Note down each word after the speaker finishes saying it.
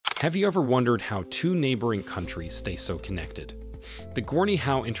Have you ever wondered how two neighboring countries stay so connected? The Gordie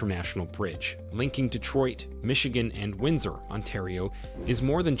Howe International Bridge, linking Detroit, Michigan, and Windsor, Ontario, is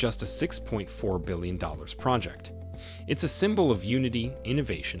more than just a $6.4 billion project. It's a symbol of unity,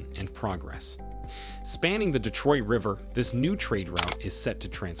 innovation, and progress. Spanning the Detroit River, this new trade route is set to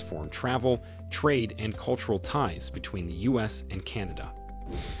transform travel, trade, and cultural ties between the U.S. and Canada.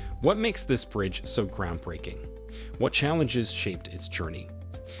 What makes this bridge so groundbreaking? What challenges shaped its journey?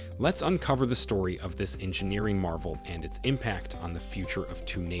 Let's uncover the story of this engineering marvel and its impact on the future of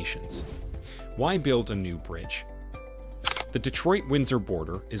two nations. Why build a new bridge? The Detroit-Windsor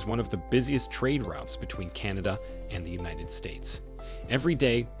border is one of the busiest trade routes between Canada and the United States. Every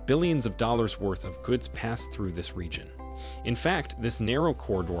day, billions of dollars worth of goods pass through this region. In fact, this narrow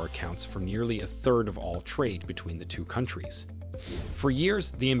corridor accounts for nearly a third of all trade between the two countries. For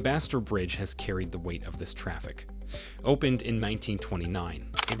years, the Ambassador Bridge has carried the weight of this traffic. Opened in 1929,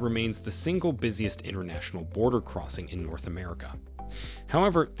 it remains the single busiest international border crossing in North America.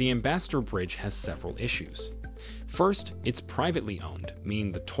 However, the Ambassador Bridge has several issues. First, it's privately owned,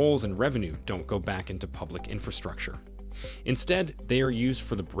 meaning the tolls and revenue don't go back into public infrastructure. Instead, they are used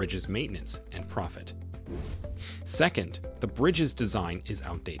for the bridge's maintenance and profit. Second, the bridge's design is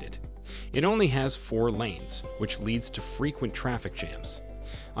outdated. It only has 4 lanes, which leads to frequent traffic jams.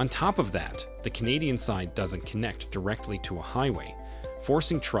 On top of that, the Canadian side doesn't connect directly to a highway,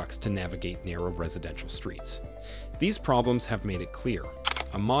 forcing trucks to navigate narrow residential streets. These problems have made it clear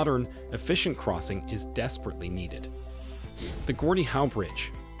a modern, efficient crossing is desperately needed. The Gordie Howe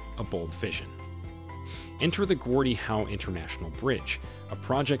Bridge, a bold vision. Enter the Gordie Howe International Bridge, a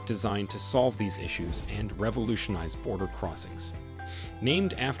project designed to solve these issues and revolutionize border crossings.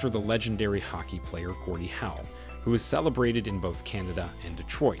 Named after the legendary hockey player Gordie Howe, who is celebrated in both Canada and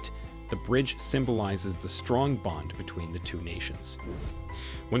Detroit, the bridge symbolizes the strong bond between the two nations.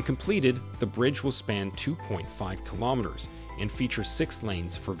 When completed, the bridge will span 2.5 kilometers and feature 6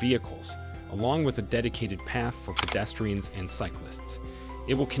 lanes for vehicles, along with a dedicated path for pedestrians and cyclists.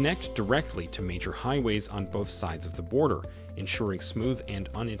 It will connect directly to major highways on both sides of the border, ensuring smooth and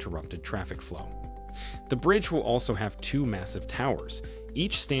uninterrupted traffic flow. The bridge will also have 2 massive towers,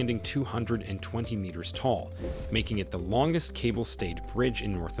 each standing 220 meters tall, making it the longest cable-stayed bridge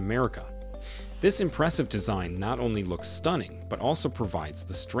in North America. This impressive design not only looks stunning, but also provides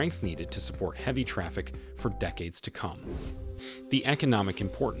the strength needed to support heavy traffic for decades to come. The economic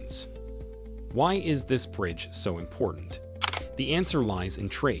importance. Why is this bridge so important? The answer lies in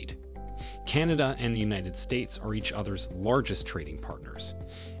trade. Canada and the United States are each other's largest trading partners.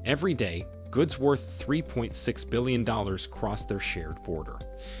 Every day, goods worth $3.6 billion cross their shared border.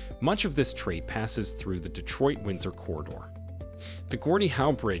 Much of this trade passes through the Detroit-Windsor corridor. The Gordie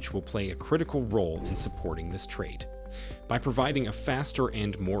Howe Bridge will play a critical role in supporting this trade. By providing a faster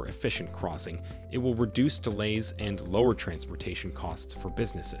and more efficient crossing, it will reduce delays and lower transportation costs for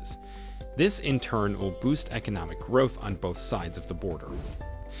businesses. This, in turn, will boost economic growth on both sides of the border.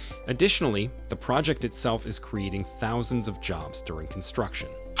 Additionally, the project itself is creating thousands of jobs during construction.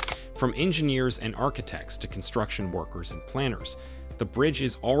 From engineers and architects to construction workers and planners, the bridge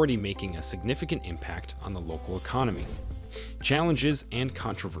is already making a significant impact on the local economy. Challenges and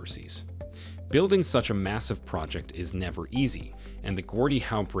controversies. Building such a massive project is never easy, and the Gordie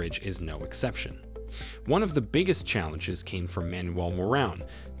Howe Bridge is no exception. One of the biggest challenges came from Manuel Moran,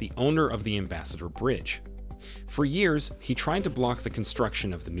 the owner of the Ambassador Bridge. For years, he tried to block the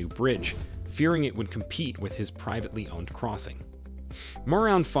construction of the new bridge, fearing it would compete with his privately owned crossing.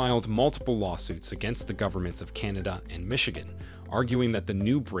 Moran filed multiple lawsuits against the governments of Canada and Michigan, arguing that the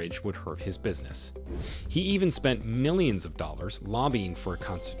new bridge would hurt his business. He even spent millions of dollars lobbying for a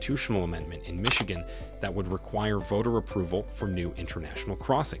constitutional amendment in Michigan that would require voter approval for new international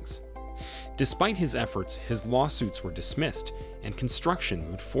crossings. Despite his efforts, his lawsuits were dismissed and construction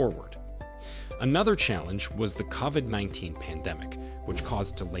moved forward. Another challenge was the COVID-19 pandemic, which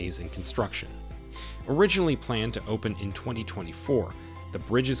caused delays in construction. Originally planned to open in 2024, the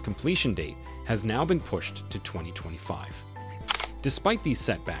bridge's completion date has now been pushed to 2025. Despite these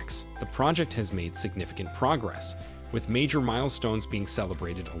setbacks, the project has made significant progress, with major milestones being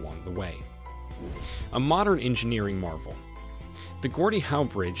celebrated along the way. A modern engineering marvel. The Gordie Howe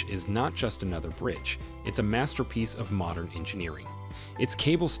Bridge is not just another bridge, it's a masterpiece of modern engineering. Its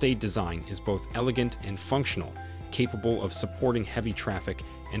cable-stayed design is both elegant and functional, capable of supporting heavy traffic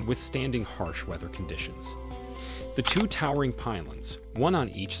and withstanding harsh weather conditions. The 2 towering pylons, one on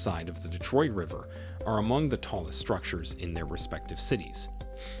each side of the Detroit River, are among the tallest structures in their respective cities.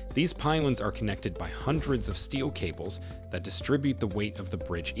 These pylons are connected by hundreds of steel cables that distribute the weight of the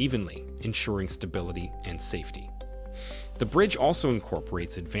bridge evenly, ensuring stability and safety. The bridge also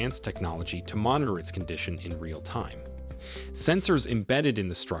incorporates advanced technology to monitor its condition in real time. Sensors embedded in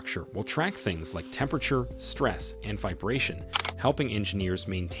the structure will track things like temperature, stress, and vibration, helping engineers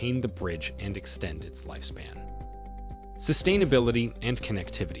maintain the bridge and extend its lifespan. Sustainability and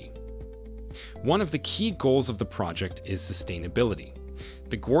connectivity. One of the key goals of the project is sustainability.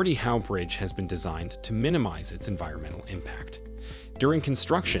 The Gordie Howe Bridge has been designed to minimize its environmental impact. During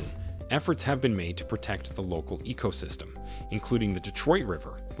construction, efforts have been made to protect the local ecosystem, including the Detroit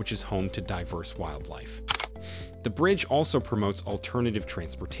River, which is home to diverse wildlife. The bridge also promotes alternative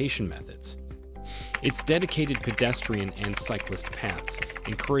transportation methods. Its dedicated pedestrian and cyclist paths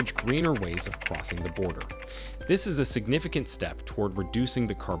encourage greener ways of crossing the border. This is a significant step toward reducing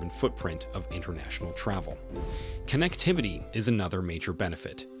the carbon footprint of international travel. Connectivity is another major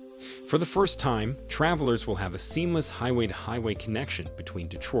benefit. For the first time, travelers will have a seamless highway-to-highway connection between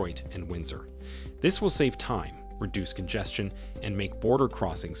Detroit and Windsor. This will save time, reduce congestion, and make border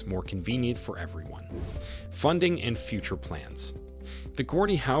crossings more convenient for everyone. Funding and future plans. The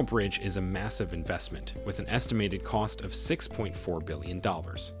Gordie Howe Bridge is a massive investment with an estimated cost of $6.4 billion.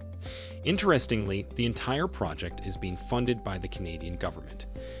 Interestingly, the entire project is being funded by the Canadian government.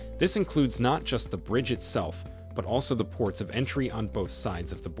 This includes not just the bridge itself, but also the ports of entry on both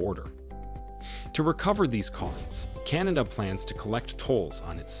sides of the border. To recover these costs, Canada plans to collect tolls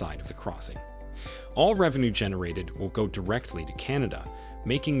on its side of the crossing. All revenue generated will go directly to Canada,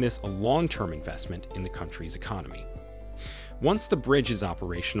 making this a long-term investment in the country's economy. Once the bridge is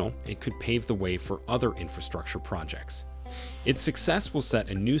operational, it could pave the way for other infrastructure projects. Its success will set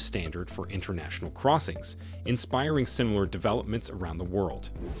a new standard for international crossings, inspiring similar developments around the world.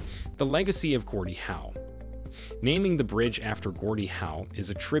 The legacy of Gordie Howe. Naming the bridge after Gordie Howe is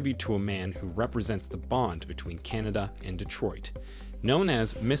a tribute to a man who represents the bond between Canada and Detroit. Known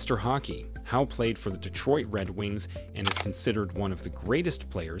as Mr. Hockey, Howe played for the Detroit Red Wings and is considered one of the greatest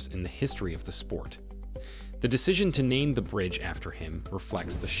players in the history of the sport. The decision to name the bridge after him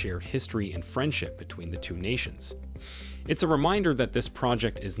reflects the shared history and friendship between the two nations. It's a reminder that this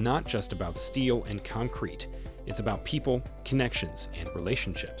project is not just about steel and concrete, it's about people, connections, and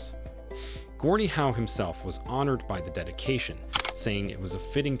relationships. Gordie Howe himself was honored by the dedication, saying it was a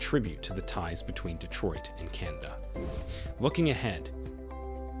fitting tribute to the ties between Detroit and Canada. Looking ahead,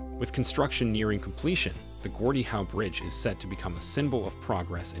 with construction nearing completion, the Gordie Howe Bridge is set to become a symbol of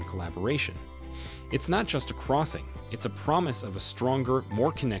progress and collaboration. It's not just a crossing, it's a promise of a stronger,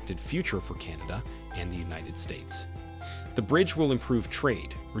 more connected future for Canada and the United States. The bridge will improve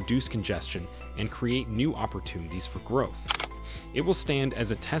trade, reduce congestion, and create new opportunities for growth. It will stand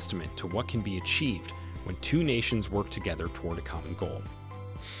as a testament to what can be achieved when two nations work together toward a common goal.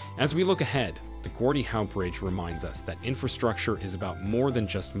 As we look ahead, the Gordie Howe Bridge reminds us that infrastructure is about more than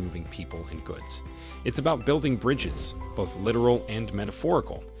just moving people and goods. It's about building bridges, both literal and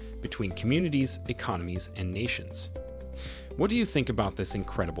metaphorical, between communities, economies, and nations. What do you think about this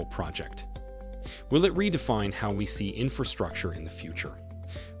incredible project? Will it redefine how we see infrastructure in the future?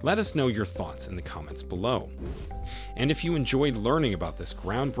 Let us know your thoughts in the comments below. And if you enjoyed learning about this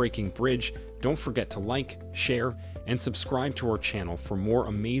groundbreaking bridge, don't forget to like, share, and subscribe to our channel for more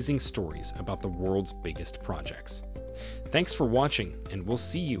amazing stories about the world's biggest projects. Thanks for watching, and we'll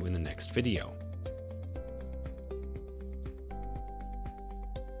see you in the next video.